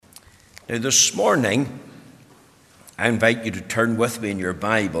Now this morning, I invite you to turn with me in your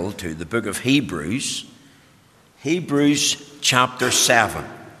Bible to the book of Hebrews, Hebrews chapter 7.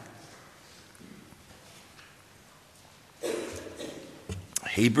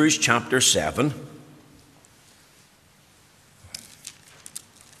 Hebrews chapter 7.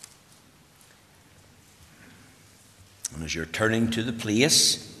 And as you're turning to the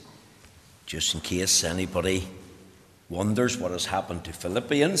place, just in case anybody wonders what has happened to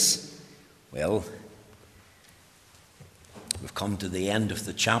Philippians, well, we've come to the end of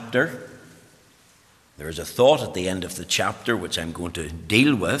the chapter. There is a thought at the end of the chapter which I'm going to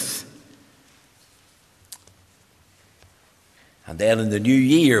deal with. And then in the new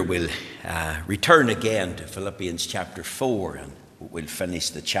year, we'll return again to Philippians chapter 4, and we'll finish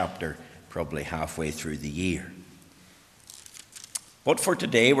the chapter probably halfway through the year. But for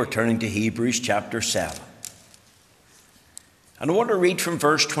today, we're turning to Hebrews chapter 7. And I want to read from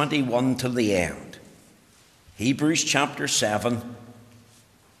verse 21 till the end. Hebrews chapter 7.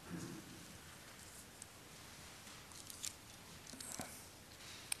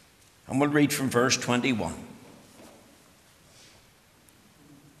 And we'll read from verse 21.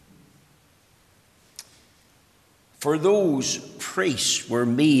 For those priests were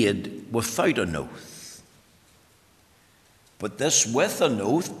made without an oath, but this with an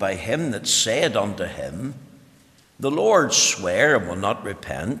oath by him that said unto him, The Lord sware and will not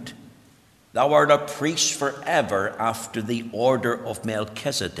repent, Thou art a priest forever after the order of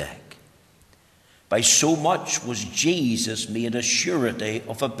Melchizedek. By so much was Jesus made a surety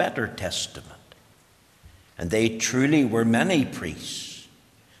of a better testament. And they truly were many priests,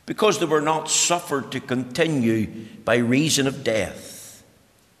 because they were not suffered to continue by reason of death.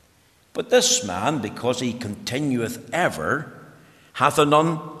 But this man, because he continueth ever, hath an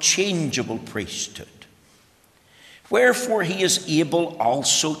unchangeable priesthood. Wherefore he is able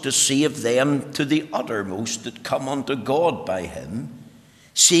also to save them to the uttermost that come unto God by him,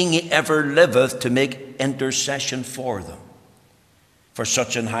 seeing he ever liveth to make intercession for them. For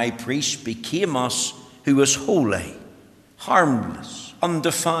such an high priest became us, who is holy, harmless,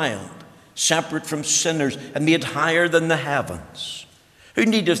 undefiled, separate from sinners, and made higher than the heavens, who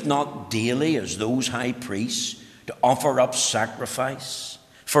needeth not daily, as those high priests, to offer up sacrifice,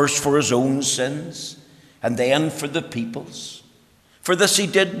 first for his own sins, and then for the people's. For this he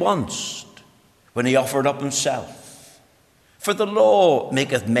did once, when he offered up himself. For the law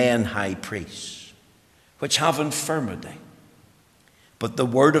maketh men high priests, which have infirmity. But the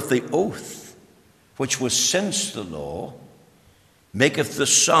word of the oath, which was since the law, maketh the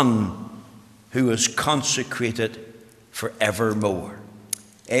Son, who is consecrated for evermore.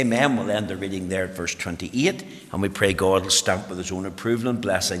 Amen. We'll end the reading there at verse 28, and we pray God will stamp with his own approval and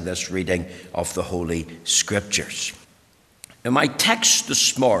blessing this reading of the Holy Scriptures. Now, my text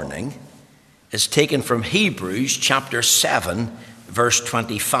this morning is taken from Hebrews chapter 7, verse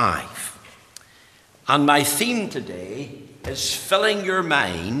 25. And my theme today is filling your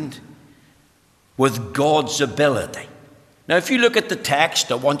mind with God's ability. Now, if you look at the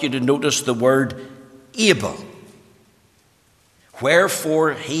text, I want you to notice the word able.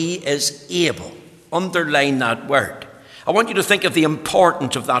 Wherefore he is able. Underline that word. I want you to think of the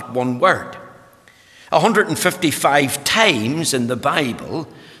importance of that one word. 155 times in the Bible,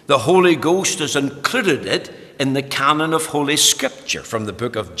 the Holy Ghost has included it in the canon of Holy Scripture, from the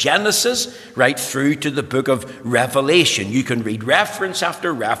book of Genesis right through to the book of Revelation. You can read reference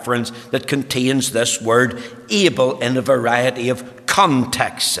after reference that contains this word able in a variety of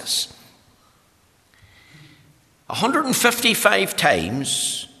contexts. 155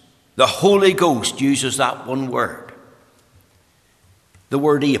 times the Holy Ghost uses that one word, the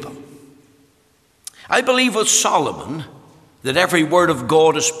word able. I believe with Solomon that every word of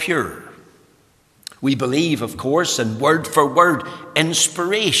God is pure. We believe, of course, in word for word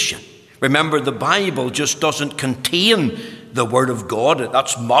inspiration. Remember, the Bible just doesn't contain the word of God.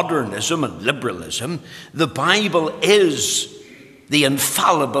 That's modernism and liberalism. The Bible is the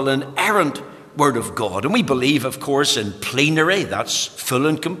infallible, inerrant Word of God. And we believe, of course, in plenary, that's full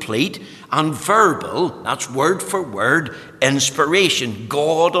and complete, and verbal, that's word for word inspiration.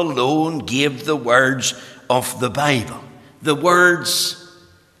 God alone gave the words of the Bible. The word's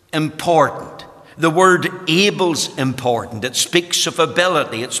important. The word able's important. It speaks of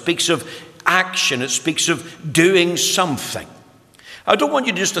ability. It speaks of action. It speaks of doing something. I don't want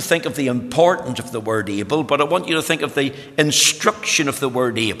you just to think of the importance of the word able, but I want you to think of the instruction of the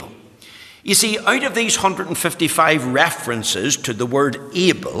word able. You see, out of these 155 references to the word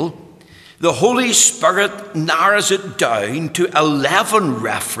able, the Holy Spirit narrows it down to 11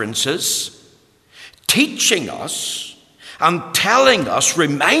 references, teaching us and telling us,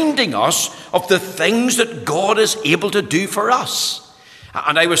 reminding us of the things that God is able to do for us.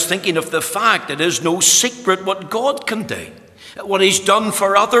 And I was thinking of the fact it is no secret what God can do. What he's done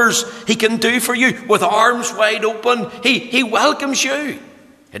for others, he can do for you. With arms wide open, he welcomes you.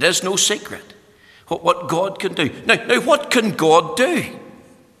 It is no secret what God can do. Now, what can God do?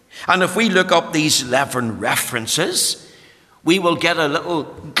 And if we look up these 11 references, we will get a little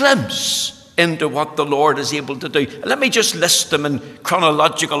glimpse into what the Lord is able to do. Let me just list them in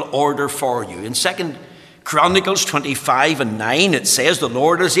chronological order for you. In 2 Chronicles 25:9, it says, the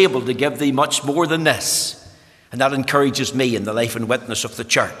Lord is able to give thee much more than this. And that encourages me in the life and witness of the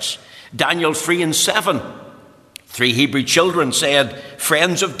church. Daniel 3:7, 3 Hebrew children said,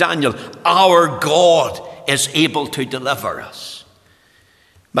 friends of Daniel, our God is able to deliver us.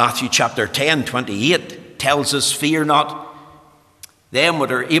 Matthew chapter 10:28 tells us, fear not them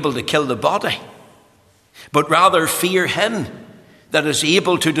that are able to kill the body, but rather fear him that is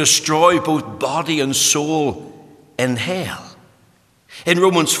able to destroy both body and soul in hell. In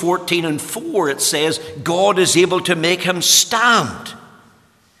Romans 14:4 it says, God is able to make him stand.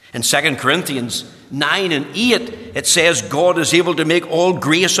 In 2 Corinthians 9:8 it says, God is able to make all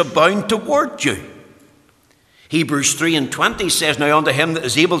grace abound toward you. Hebrews 3:20 says, now unto him that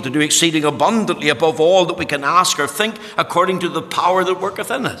is able to do exceeding abundantly above all that we can ask or think, according to the power that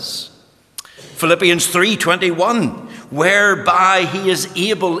worketh in us. Philippians 3:21, whereby he is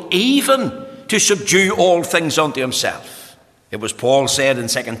able even to subdue all things unto himself. It was Paul said in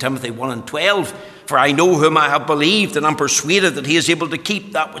 2 Timothy 1:12, for I know whom I have believed, and am persuaded that he is able to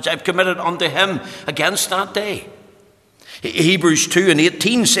keep that which I have committed unto him against that day. Hebrews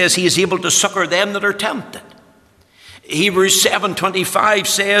 2:18 says he is able to succor them that are tempted. Hebrews 7:25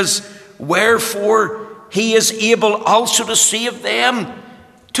 says, wherefore he is able also to save them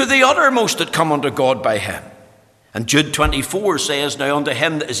to the uttermost that come unto God by him. And Jude 24 says, now unto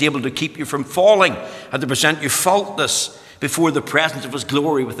him that is able to keep you from falling and to present you faultless before the presence of his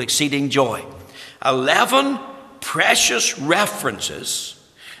glory with exceeding joy. 11 precious references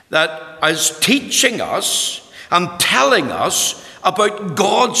that is teaching us and telling us about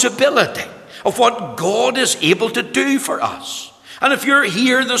God's ability, of what God is able to do for us. And if you're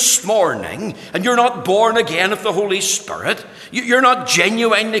here this morning and you're not born again of the Holy Spirit, you're not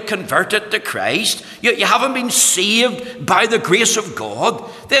genuinely converted to Christ, you haven't been saved by the grace of God,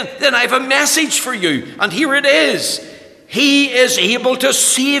 then I have a message for you. And here it is. He is able to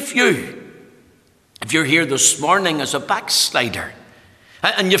save you. If you're here this morning as a backslider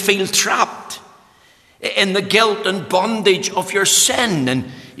and you feel trapped in the guilt and bondage of your sin,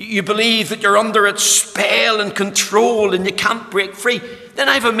 and you believe that you're under its spell and control and you can't break free, then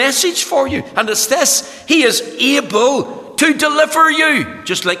I have a message for you. And it's this: he is able to deliver you,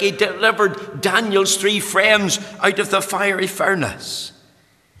 just like he delivered Daniel's 3 friends out of the fiery furnace.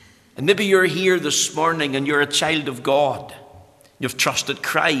 And maybe you're here this morning and you're a child of God. You've trusted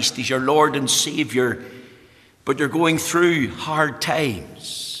Christ as your Lord and Savior, but you're going through hard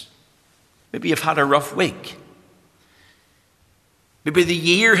times. Maybe you've had a rough week. Maybe the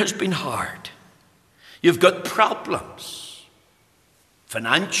year has been hard. You've got problems,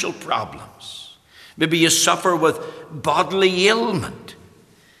 financial problems. Maybe you suffer with bodily ailment.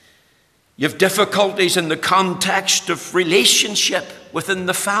 You have difficulties in the context of relationship within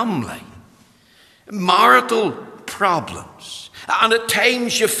the family, marital problems. And at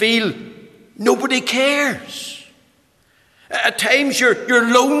times you feel nobody cares. At times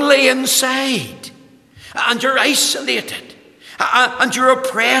you're lonely inside, and you're isolated, and you're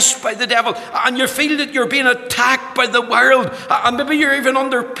oppressed by the devil, and you feel that you're being attacked by the world, and maybe you're even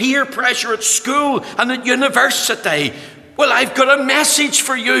under peer pressure at school and at university. Well, I've got a message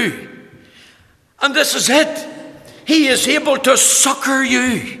for you, and this is it. He is able to succor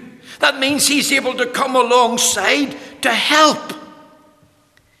you. That means he's able to come alongside to help.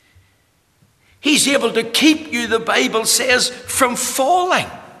 He's able to keep you, the Bible says, from falling.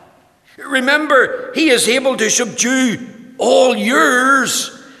 Remember, he is able to subdue all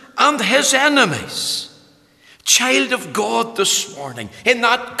yours and his enemies. Child of God this morning, in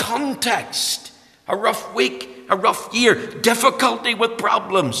that context, a rough week, a rough year, difficulty with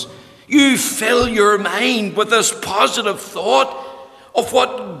problems, you fill your mind with this positive thought of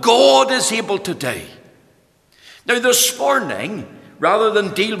what God is able to do. Now this morning, rather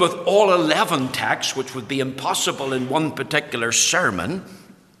than deal with all 11 texts, which would be impossible in one particular sermon,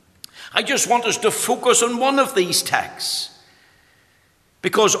 I just want us to focus on one of these texts.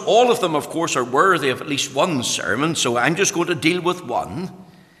 Because all of them, of course, are worthy of at least one sermon, so I'm just going to deal with one.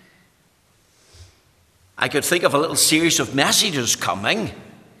 I could think of a little series of messages coming,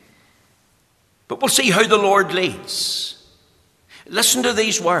 but we'll see how the Lord leads. Listen to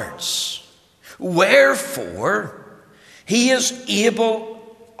these words. Wherefore, he is able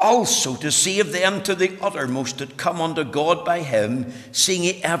also to save them to the uttermost that come unto God by him, seeing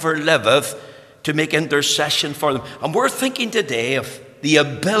he ever liveth to make intercession for them. And we're thinking today of the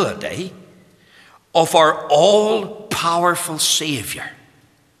ability of our all-powerful Saviour.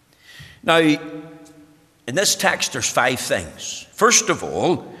 Now, in this text, there's 5 things. First of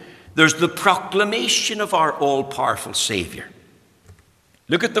all, there's the proclamation of our all-powerful Saviour.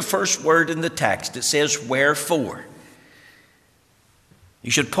 Look at the first word in the text. It says, wherefore. You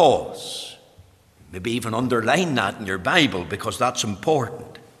should pause, maybe even underline that in your Bible, because that's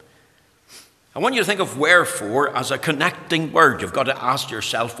important. I want you to think of wherefore as a connecting word. You've got to ask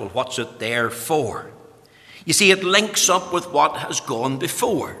yourself, well, what's it there for? You see, it links up with what has gone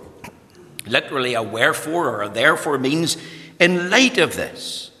before. Literally, a wherefore or a therefore means in light of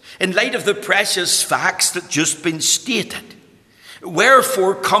this, in light of the precious facts that just been stated.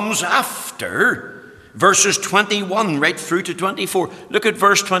 Wherefore comes after verses 21 right through to 24. Look at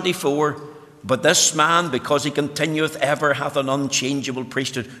verse 24. But this man, because he continueth ever, hath an unchangeable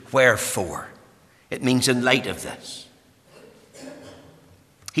priesthood. Wherefore? It means in light of this.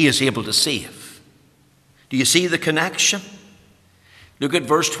 He is able to save. Do you see the connection? Look at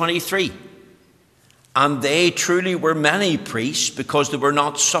verse 23. And they truly were many priests, because they were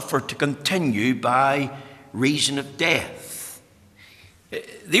not suffered to continue by reason of death.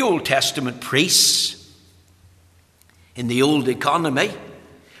 The Old Testament priests in the old economy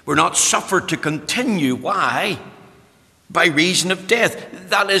were not suffered to continue. Why? By reason of death.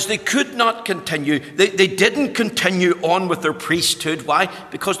 That is, they could not continue. They didn't continue on with their priesthood. Why?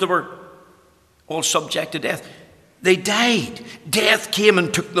 Because they were all subject to death. They died. Death came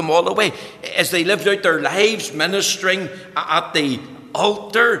and took them all away. As they lived out their lives ministering at the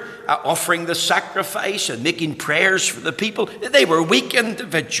altar, offering the sacrifice and making prayers for the people, they were weak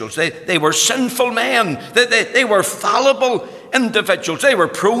individuals. They were sinful men. They were fallible individuals. They were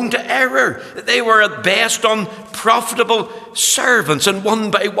prone to error. They were at best unprofitable servants, and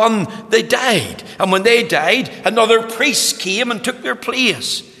one by one they died. And when they died, another priest came and took their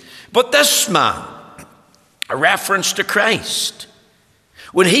place. But this man, a reference to Christ,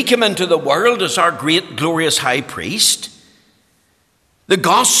 when he came into the world as our great glorious high priest, the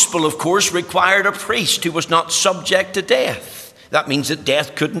gospel, of course, required a priest who was not subject to death. That means that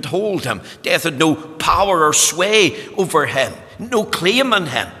death couldn't hold him. Death had no power or sway over him, no claim on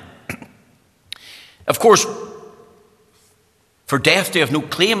him. Of course, for death to have no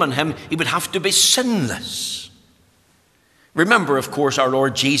claim on him, he would have to be sinless. Remember, of course, our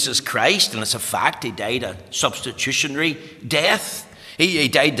Lord Jesus Christ, and it's a fact, he died a substitutionary death. He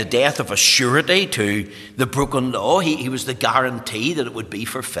died the death of a surety to the broken law. He was the guarantee that it would be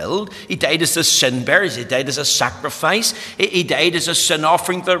fulfilled. He died as a sin bearer. He died as a sacrifice. He died as a sin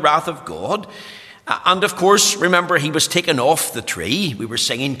offering to the wrath of God. And of course, remember, he was taken off the tree. We were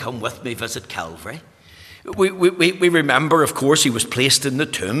singing, "Come with me, visit Calvary." We remember, of course, he was placed in the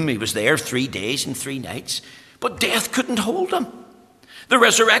tomb. He was there 3 days and 3 nights. But death couldn't hold him. The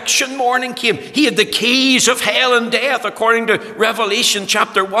resurrection morning came. He had the keys of hell and death, according to Revelation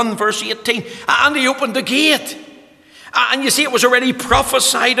chapter 1, verse 18. And he opened the gate. And you see, it was already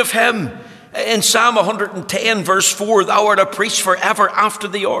prophesied of him. In Psalm 110, verse 4, "Thou art a priest forever after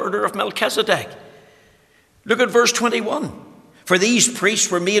the order of Melchizedek." Look at verse 21. "For these priests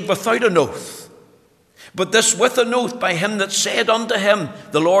were made without an oath, but this with an oath by him that said unto him,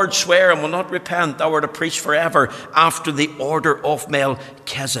 The Lord sware and will not repent, thou art a priest forever after the order of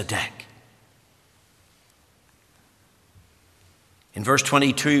Melchizedek." In verse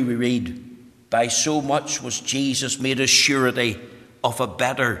 22 we read, "By so much was Jesus made a surety of a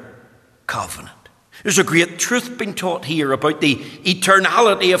better covenant." There's a great truth being taught here about the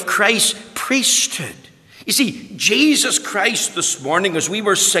eternality of Christ's priesthood. You see, Jesus Christ this morning, as we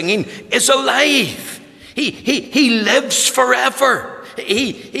were singing, is alive. He lives forever.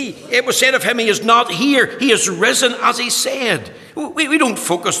 It was said of him, he is not here. He is risen, as he said. We don't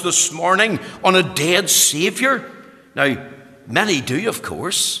focus this morning on a dead Saviour. Now, many do, of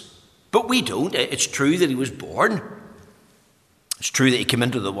course, but we don't. It's true that he was born. It's true that he came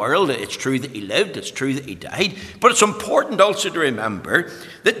into the world. It's true that he lived. It's true that he died. But it's important also to remember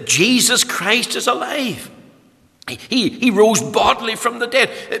that Jesus Christ is alive. He rose bodily from the dead.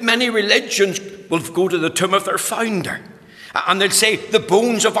 Many religions will go to the tomb of their founder, and they'll say, "The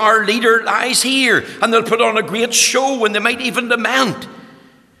bones of our leader lies here," and they'll put on a great show, and they might even lament.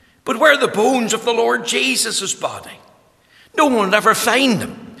 But where are the bones of the Lord Jesus' body? No one will ever find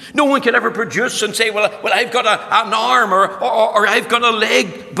them. No one can ever produce and say, well, I've got an arm or I've got a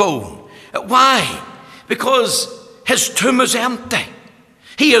leg bone. Why? Because His tomb is empty.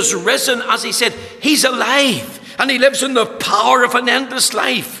 He is risen, as he said. He's alive, and he lives in the power of an endless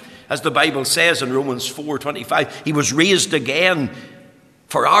life. As the Bible says in Romans 4:25, he was raised again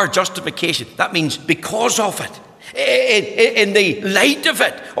for our justification. That means because of it, in the light of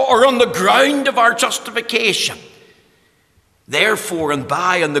it, or on the ground of our justification. Therefore, and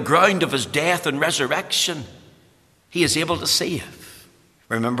by on the ground of his death and resurrection, he is able to save.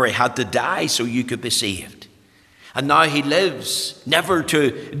 Remember, he had to die so you could be saved. And now he lives never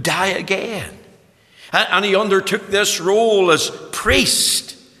to die again. And he undertook this role as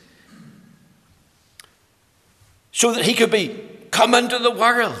priest so that he could come into the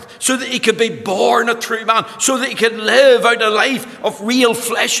world, so that he could be born a true man, so that he could live out a life of real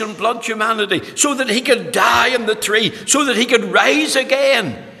flesh and blood humanity, so that he could die on the tree, so that he could rise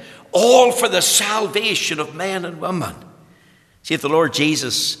again, all for the salvation of men and women. See, if the Lord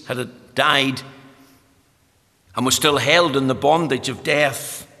Jesus had died and was still held in the bondage of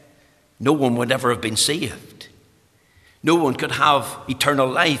death, no one would ever have been saved. No one could have eternal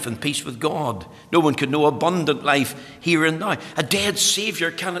life and peace with God. No one could know abundant life here and now. A dead Saviour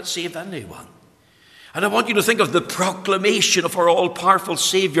cannot save anyone. And I want you to think of the proclamation of our all-powerful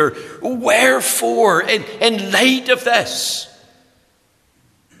Saviour. Wherefore, in light of this,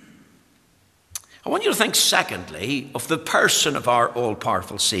 I want you to think, secondly, of the person of our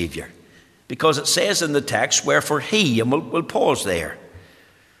all-powerful Saviour. Because it says in the text, wherefore he, and we'll pause there.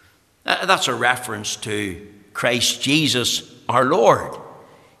 That's a reference to Christ Jesus our Lord.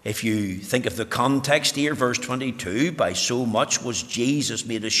 If you think of the context here, verse 22, by so much was Jesus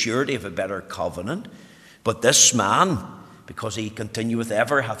made a surety of a better covenant. But this man, because he continueth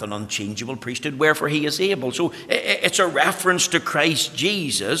ever, hath an unchangeable priesthood, wherefore he is able. So it's a reference to Christ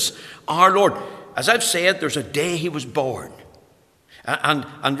Jesus our Lord. As I've said, there's a day he was born.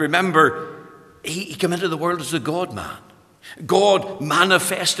 And remember, he came into the world as the God-man. God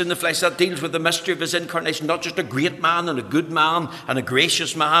manifest in the flesh. That deals with the mystery of his incarnation. Not just a great man and a good man and a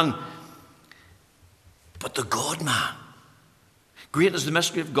gracious man, but the God-man. Great is the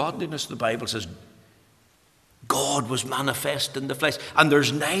mystery of godliness, the Bible says. God was manifest in the flesh. And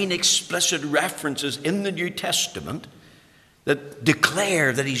there's 9 explicit references in the New Testament that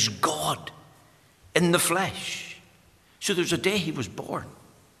declare that he's God in the flesh. So there's a day he was born.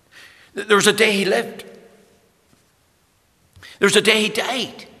 There was a day he lived. There's a day he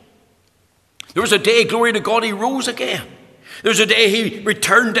died. There was a day, glory to God, he rose again. There's a day he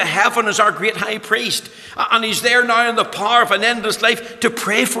returned to heaven as our great high priest. And he's there now in the power of an endless life to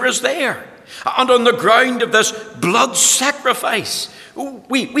pray for us there. And on the ground of this blood sacrifice,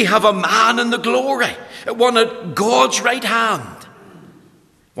 we have a man in the glory, one at God's right hand,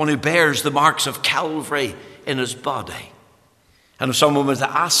 one who bears the marks of Calvary in his body. And if someone was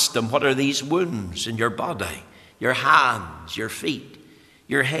to ask him, what are these wounds in your body? Your hands, your feet,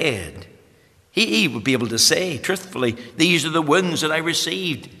 your head. He would be able to say, truthfully, these are the wounds that I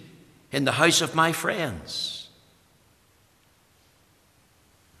received in the house of my friends.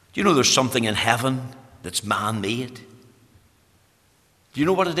 Do you know there's something in heaven that's man-made? Do you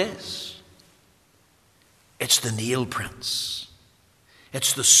know what it is? It's the nail prints.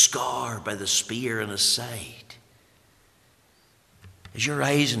 It's the scar by the spear in his side. Is your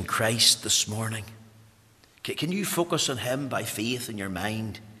eyes in Christ this morning? Can you focus on him by faith in your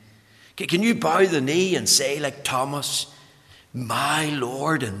mind? Can you bow the knee and say, like Thomas, my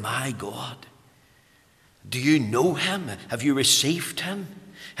Lord and my God? Do you know him? Have you received him?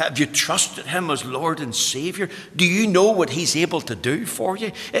 Have you trusted him as Lord and Savior? Do you know what he's able to do for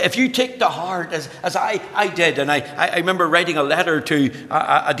you? If you take to heart, as I did, and I remember writing a letter to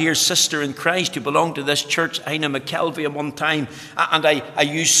a dear sister in Christ who belonged to this church, Ina McKelvey, at one time, and I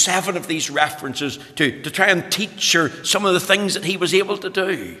used 7 of these references to try and teach her some of the things that he was able to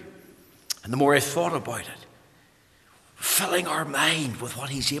do. And the more I thought about it, filling our mind with what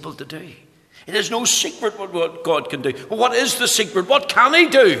he's able to do. It is no secret what God can do. Well, what is the secret? What can he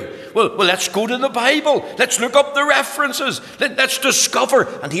do? Well, let's go to the Bible. Let's look up the references. Let's discover.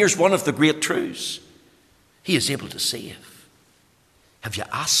 And here's one of the great truths. He is able to save. Have you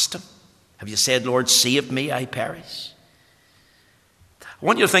asked him? Have you said, Lord, save me, I perish? I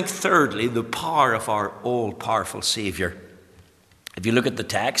want you to think, thirdly, the power of our all-powerful Saviour. If you look at the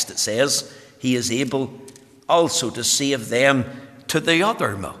text, it says, he is able also to save them to the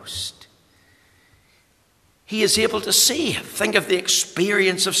uttermost. He is able to save. Think of the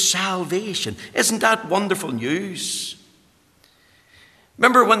experience of salvation. Isn't that wonderful news?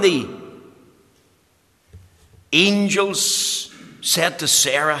 Remember when the angels said to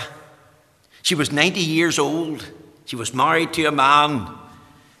Sarah, she was 90 years old, she was married to a man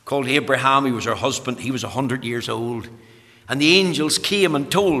called Abraham. He was her husband. He was 100 years old. And the angels came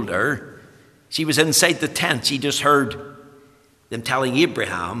and told her, she was inside the tent. She just heard them telling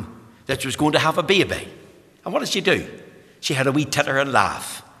Abraham that she was going to have a baby. And what did she do? She had a wee titter and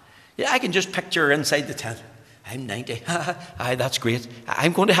laugh. Yeah, I can just picture her inside the tent. I'm 90. Aye, that's great.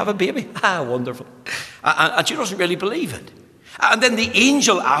 I'm going to have a baby. Wonderful. And she doesn't really believe it. And then the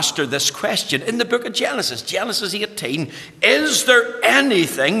angel asked her this question in the book of Genesis, Genesis 18, is there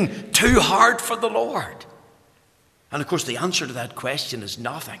anything too hard for the Lord? And of course, the answer to that question is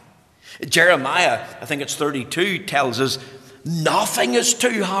nothing. Jeremiah, I think it's 32, tells us nothing is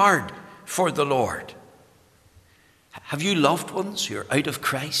too hard for the Lord. Have you loved ones who are out of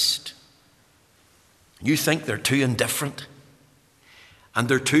Christ? You think they're too indifferent, and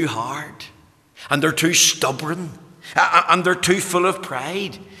they're too hard, and they're too stubborn, and they're too full of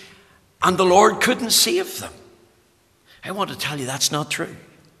pride, and the Lord couldn't save them. I want to tell you that's not true.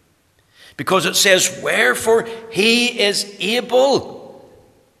 Because it says, wherefore he is able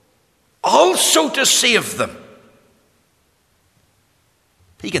also to save them.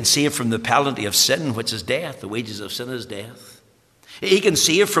 He can save from the penalty of sin, which is death. The wages of sin is death. He can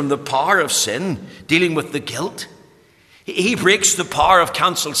save from the power of sin, dealing with the guilt. He breaks the power of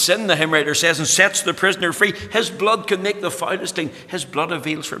cancelled sin, the hymn writer says, and sets the prisoner free. His blood can make the foulest thing. His blood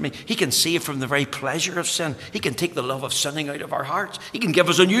avails for me. He can save from the very pleasure of sin. He can take the love of sinning out of our hearts. He can give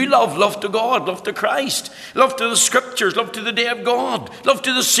us a new love, love to God, love to Christ, love to the Scriptures, love to the day of God, love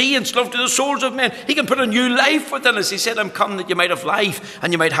to the saints, love to the souls of men. He can put a new life within us. He said, I'm come that you might have life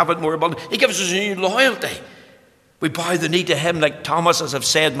and you might have it more abundant. He gives us a new loyalty. We bow the knee to him like Thomas, as I've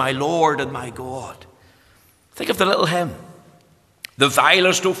said, my Lord and my God. Think of the little hymn. The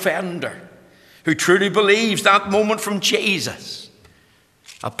vilest offender who truly believes that moment from Jesus,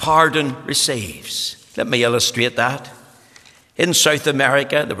 a pardon receives. Let me illustrate that. In South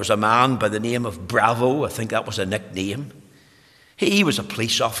America, there was a man by the name of Bravo. I think that was a nickname. He was a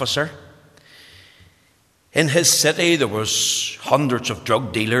police officer. In his city, there was hundreds of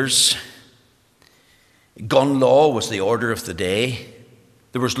drug dealers. Gun law was the order of the day.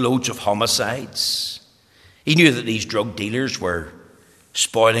 There was loads of homicides. He knew that these drug dealers were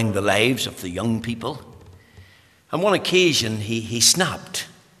spoiling the lives of the young people. On one occasion, he snapped.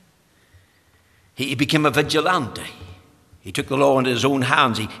 He became a vigilante. He took the law into his own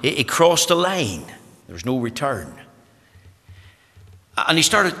hands. He crossed a line. There was no return. And he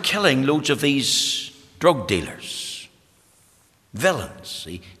started killing loads of these drug dealers, villains.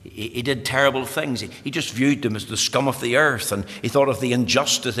 He did terrible things. He just viewed them as the scum of the earth, and he thought of the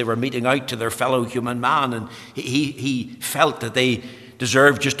injustice they were meting out to their fellow human man, and he felt that they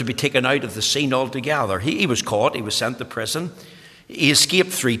deserved just to be taken out of the scene altogether. He was caught. He was sent to prison. He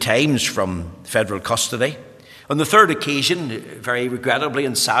escaped 3 times from federal custody. On the 3rd occasion, very regrettably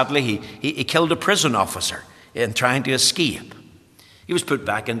and sadly, he killed a prison officer in trying to escape. He was put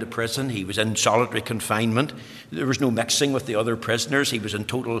back into prison. He was in solitary confinement. There was no mixing with the other prisoners. He was in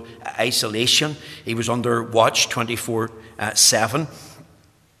total isolation. He was under watch 24/7.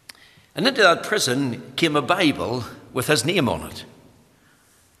 And into that prison came a Bible with his name on it.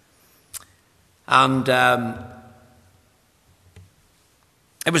 And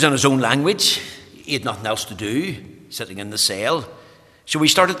it was in his own language. He had nothing else to do, sitting in the cell. So he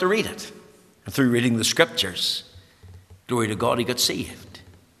started to read it. And through reading the Scriptures, glory to God, he got saved.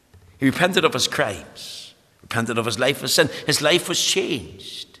 He repented of his crimes, repented of his life of sin. His life was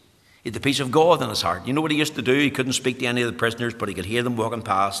changed. He had the peace of God in his heart. You know what he used to do? He couldn't speak to any of the prisoners, but he could hear them walking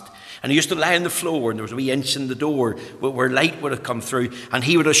past. And he used to lie on the floor, and there was a wee inch in the door where light would have come through. And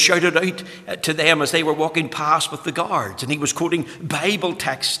he would have shouted out to them as they were walking past with the guards. And he was quoting Bible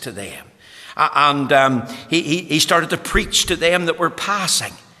texts to them. And he started to preach to them that were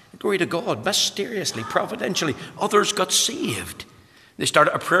passing. Glory to God, mysteriously, providentially, others got saved. They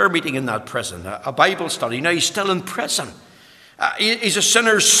started a prayer meeting in that prison, a Bible study. Now he's still in prison. He's a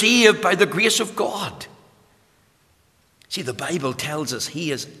sinner saved by the grace of God. See, the Bible tells us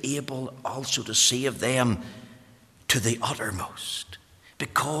he is able also to save them to the uttermost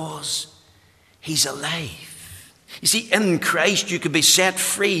because he's alive. You see, in Christ you can be set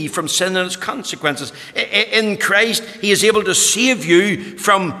free from sin and its consequences. In Christ he is able to save you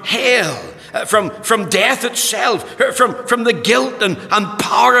from hell, from death itself, from the guilt and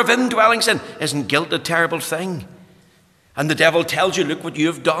power of indwelling sin. Isn't guilt a terrible thing? And the devil tells you, look what you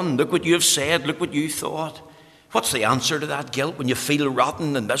have done, look what you have said, look what you thought. What's the answer to that guilt when you feel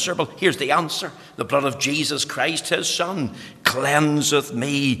rotten and miserable? Here's the answer. The blood of Jesus Christ, his Son, cleanseth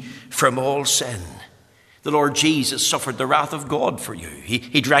me from all sin. The Lord Jesus suffered the wrath of God for you.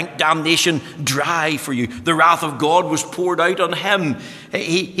 He drank damnation dry for you. The wrath of God was poured out on him.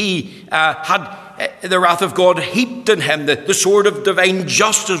 He had the wrath of God heaped on him. The sword of divine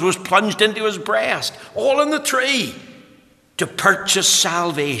justice was plunged into his breast, all on the tree, to purchase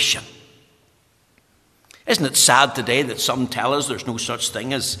salvation. Isn't it sad today that some tell us there's no such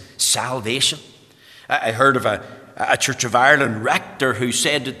thing as salvation? I heard of a Church of Ireland rector who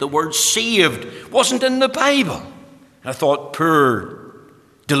said that the word saved wasn't in the Bible. And I thought, poor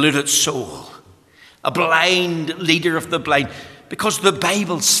deluded soul, a blind leader of the blind, because the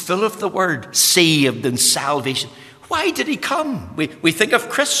Bible's full of the word saved and salvation. Why did he come? We think of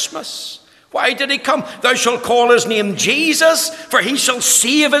Christmas. Why did he come? Thou shalt call his name Jesus, for he shall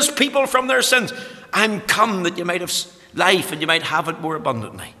save his people from their sins. I'm come that you might have life and you might have it more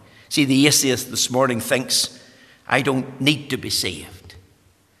abundantly. See, the atheist this morning thinks, I don't need to be saved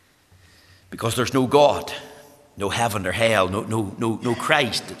because there's no God, no heaven or hell, no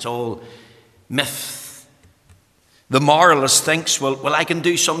Christ. It's all myth. The moralist thinks, well, I can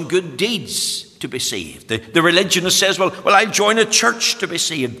do some good deeds to be saved. The religionist says, well, I'll join a church to be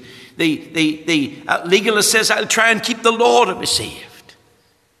saved. The legalist says, I'll try and keep the law to be saved.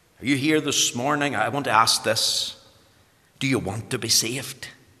 Are you here this morning? I want to ask this. Do you want to be saved?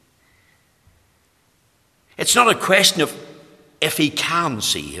 It's not a question of if he can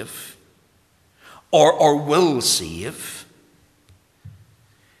save or will save.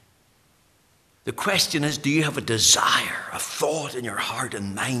 The question is, do you have a desire, a thought in your heart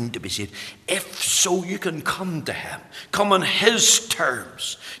and mind to be saved? If so, you can come to him. Come on his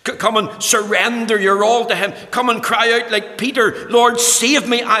terms. Come and surrender your all to him. Come and cry out like Peter, Lord, save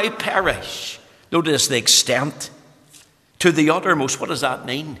me, I perish. Notice the extent. To the uttermost. What does that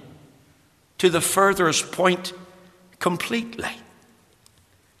mean? To the furthest point completely.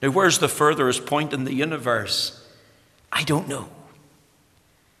 Now, where's the furthest point in the universe? I don't know.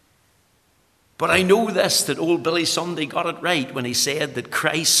 But I know this, that old Billy Sunday got it right when he said that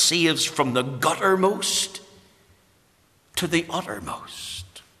Christ saves from the guttermost to the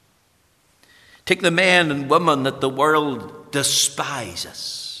uttermost. Take the men and women that the world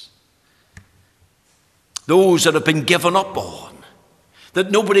despises. Those that have been given up on, that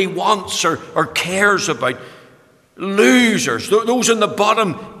nobody wants or cares about. Losers, those in the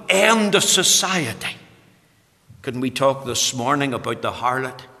bottom end of society. Couldn't we talk this morning about the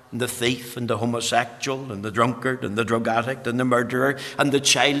harlot and the thief and the homosexual and the drunkard and the drug addict and the murderer and the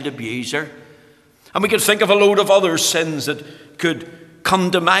child abuser? And we could think of a load of other sins that could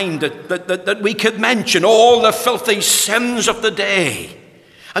come to mind that we could mention, all the filthy sins of the day.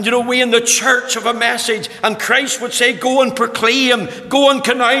 And you know, we in the church have a message, and Christ would say, go and proclaim, go and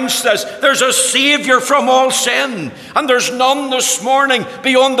pronounce this. There's a Saviour from all sin, and there's none this morning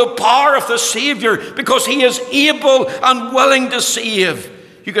beyond the power of the Saviour, because he is able and willing to save.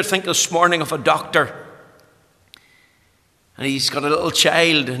 You could think this morning of a doctor, and he's got a little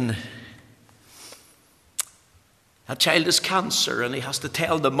child, and that child has cancer, and he has to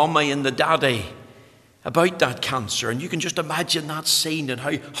tell the mummy and the daddy about that cancer. And you can just imagine that scene and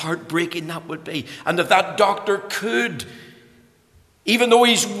how heartbreaking that would be. And if that doctor could, even though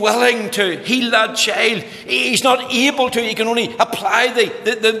he's willing to heal that child, he's not able to. He can only apply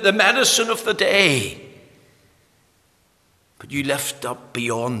the medicine of the day. But you lift up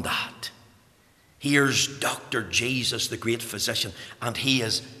beyond that. Here's Dr. Jesus, the great physician, and he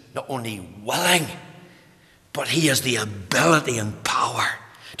is not only willing, but he has the ability and power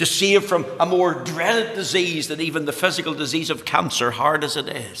to save from a more dreaded disease than even the physical disease of cancer, hard as it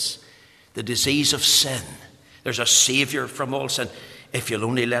is, the disease of sin. There's a Saviour from all sin, if you'll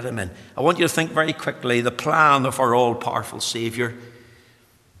only let him in. I want you to think very quickly the plan of our all-powerful Saviour.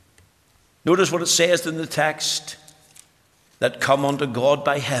 Notice what it says in the text, that come unto God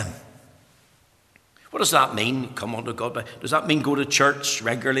by him. What does that mean, come unto God by? Does that mean go to church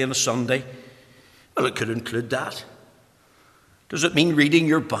regularly on a Sunday? Well, it could include that. Does it mean reading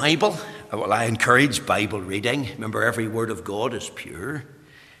your Bible? Well, I encourage Bible reading. Remember, every word of God is pure.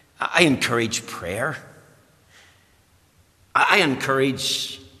 I encourage prayer. I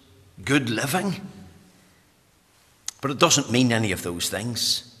encourage good living. But it doesn't mean any of those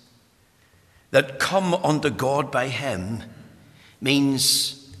things. That come unto God by him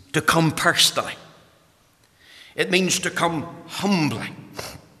means to come personally. It means to come humbly.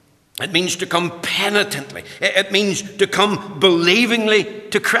 It means to come penitently. It means to come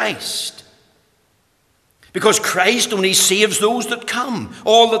believingly to Christ. Because Christ only saves those that come.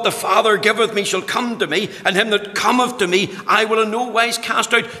 All that the Father giveth me shall come to me, and him that cometh to me I will in no wise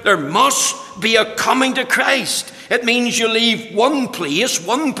cast out. There must be a coming to Christ. It means you leave one place,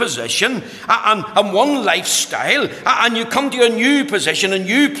 one position, and one lifestyle, and you come to a new position, a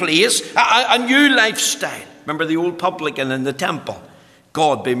new place, a new lifestyle. Remember the old publican in the temple?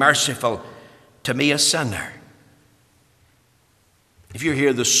 God, be merciful to me, a sinner. If you're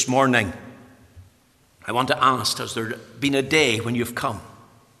here this morning, I want to ask, has there been a day when you've come?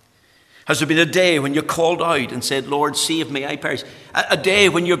 Has there been a day when you called out and said, Lord, save me, I perish? A day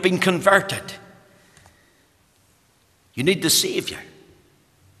when you've been converted. You need the Saviour.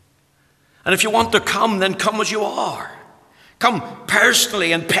 And if you want to come, then come as you are. Come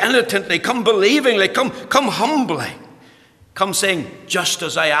personally and penitently. Come believingly. Come humbly. Come saying, just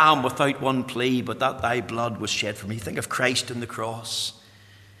as I am, without one plea, but that thy blood was shed for me. Think of Christ on the cross.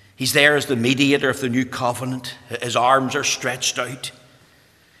 He's there as the mediator of the new covenant. His arms are stretched out.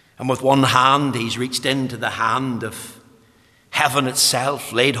 And with one hand, he's reached into the hand of heaven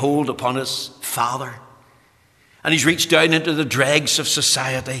itself, laid hold upon his Father. And he's reached down into the dregs of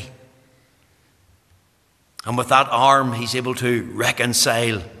society. And with that arm, he's able to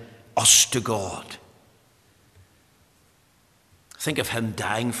reconcile us to God. Think of him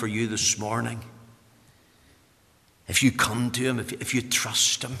dying for you this morning. If you come to him, if you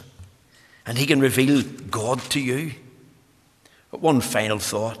trust him, and he can reveal God to you. But one final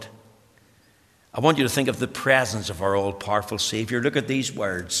thought. I want you to think of the presence of our all-powerful Saviour. Look at these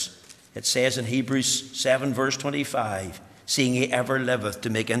words. It says in Hebrews 7 verse 25, seeing he ever liveth to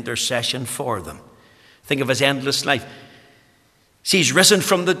make intercession for them. Think of his endless life. See, he's risen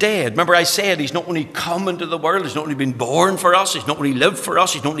from the dead. Remember I said he's not only come into the world, he's not only been born for us, he's not only lived for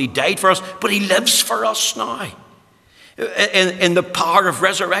us, he's not only died for us, but he lives for us now. In the power of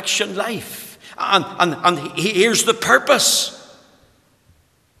resurrection life. And here's the purpose.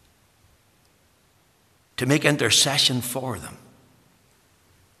 To make intercession for them.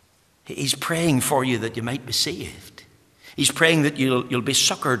 He's praying for you that you might be saved. He's praying that you'll be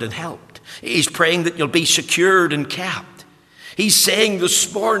succored and helped. He's praying that you'll be secured and kept. He's saying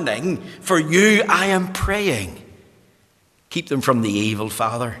this morning, for you I am praying. Keep them from the evil,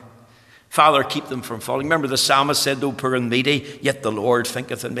 Father. Father, keep them from falling. Remember the psalmist said, though poor and needy, yet the Lord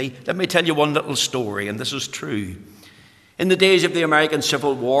thinketh in me. Let me tell you one little story, and this is true. In the days of the American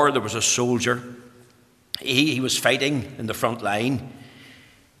Civil War, there was a soldier. He was fighting in the front line.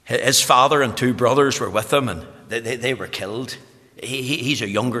 His father and two brothers were with him, and they were killed. He's a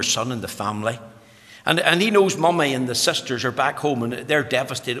younger son in the family. And he knows Mummy and the sisters are back home, and they're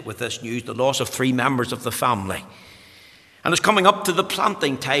devastated with this news, the loss of 3 members of the family. And it's coming up to the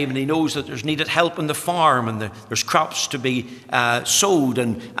planting time, and he knows that there's needed help in the farm, and there's crops to be sowed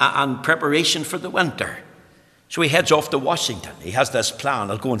and preparation for the winter. So he heads off to Washington. He has this plan,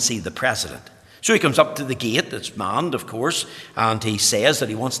 I'll go and see the president. So he comes up to the gate, it's manned, of course, and he says that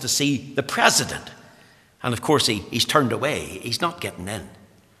he wants to see the president. And of course, he's turned away. He's not getting in.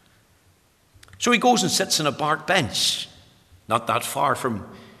 So he goes and sits on a bark bench, not that far from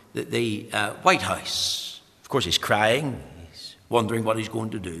the White House. Of course, he's crying. He's wondering what he's going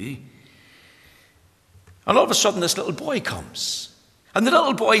to do. And all of a sudden, this little boy comes. And the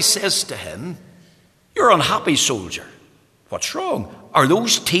little boy says to him, "You're unhappy, soldier. What's wrong? Are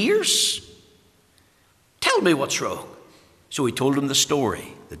those tears? Tell me what's wrong." So he told him the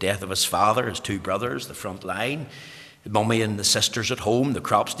story. The death of his father, his 2 brothers, the front line, the Mummy and the sisters at home, the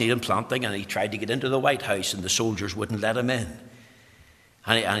crops needed planting, and he tried to get into the White House and the soldiers wouldn't let him in.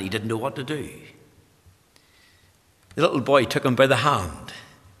 And he didn't know what to do. The little boy took him by the hand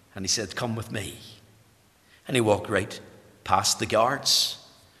and he said, "Come with me." And he walked right past the guards,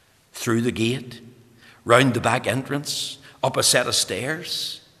 through the gate, round the back entrance, up a set of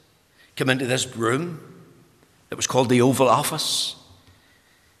stairs, came into this room that was called the Oval Office.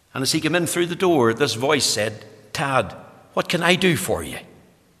 And as he came in through the door, this voice said, "Tad, what can I do for you?"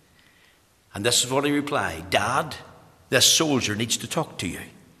 And this is what he replied, "Dad, this soldier needs to talk to you.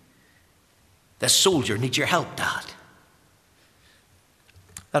 This soldier needs your help, Dad."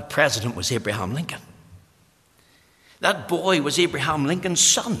 That president was Abraham Lincoln. That boy was Abraham Lincoln's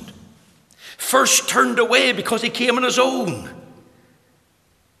son. First turned away because he came on his own.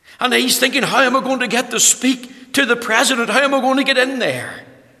 And he's thinking, how am I going to get to speak to the president? How am I going to get in there?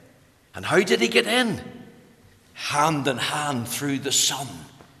 And how did he get in? Hand in hand through the son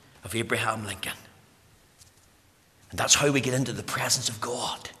of Abraham Lincoln. And that's how we get into the presence of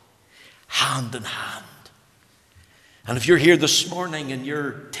God. Hand in hand. And if you're here this morning and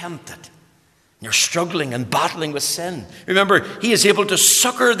you're tempted, and you're struggling and battling with sin, remember, he is able to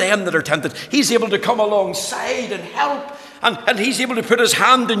succor them that are tempted. He's able to come alongside and help. And he's able to put his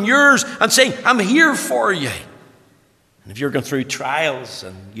hand in yours and say, "I'm here for you." And if you're going through trials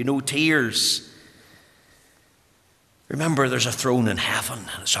and you know tears, Remember, there's a throne in heaven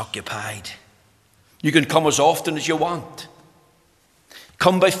and it's occupied. You can come as often as you want.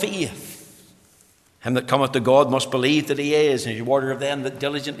 Come by faith. Him that cometh to God must believe that he is, and he's a rewarder of them that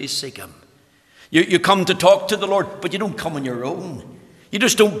diligently seek him. You come to talk to the Lord, but you don't come on your own. You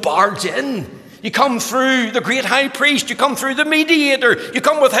just don't barge in. You come through the great high priest. You come through the mediator. You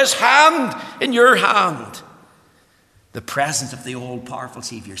come with his hand in your hand. The presence of the all-powerful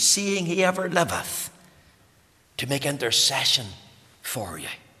Savior, seeing he ever liveth, to make intercession for you.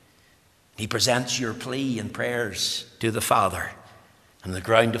 He presents your plea and prayers to the Father. On the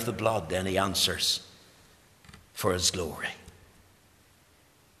ground of the blood, then he answers for his glory.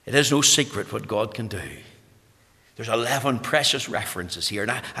 It is no secret what God can do. There's 11 precious references here,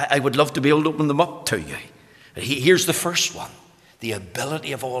 and I would love to be able to open them up to you. Here's the first one: the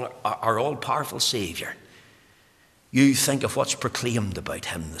ability of our all-powerful Savior. You think of what's proclaimed about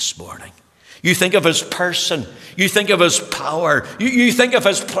him this morning. You think of his person. You think of his power. You think of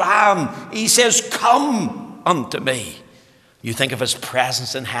his plan. He says, "Come unto me." You think of his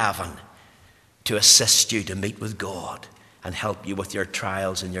presence in heaven to assist you to meet with God and help you with your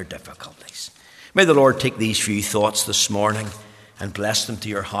trials and your difficulties. May the Lord take these few thoughts this morning and bless them to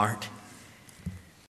your heart.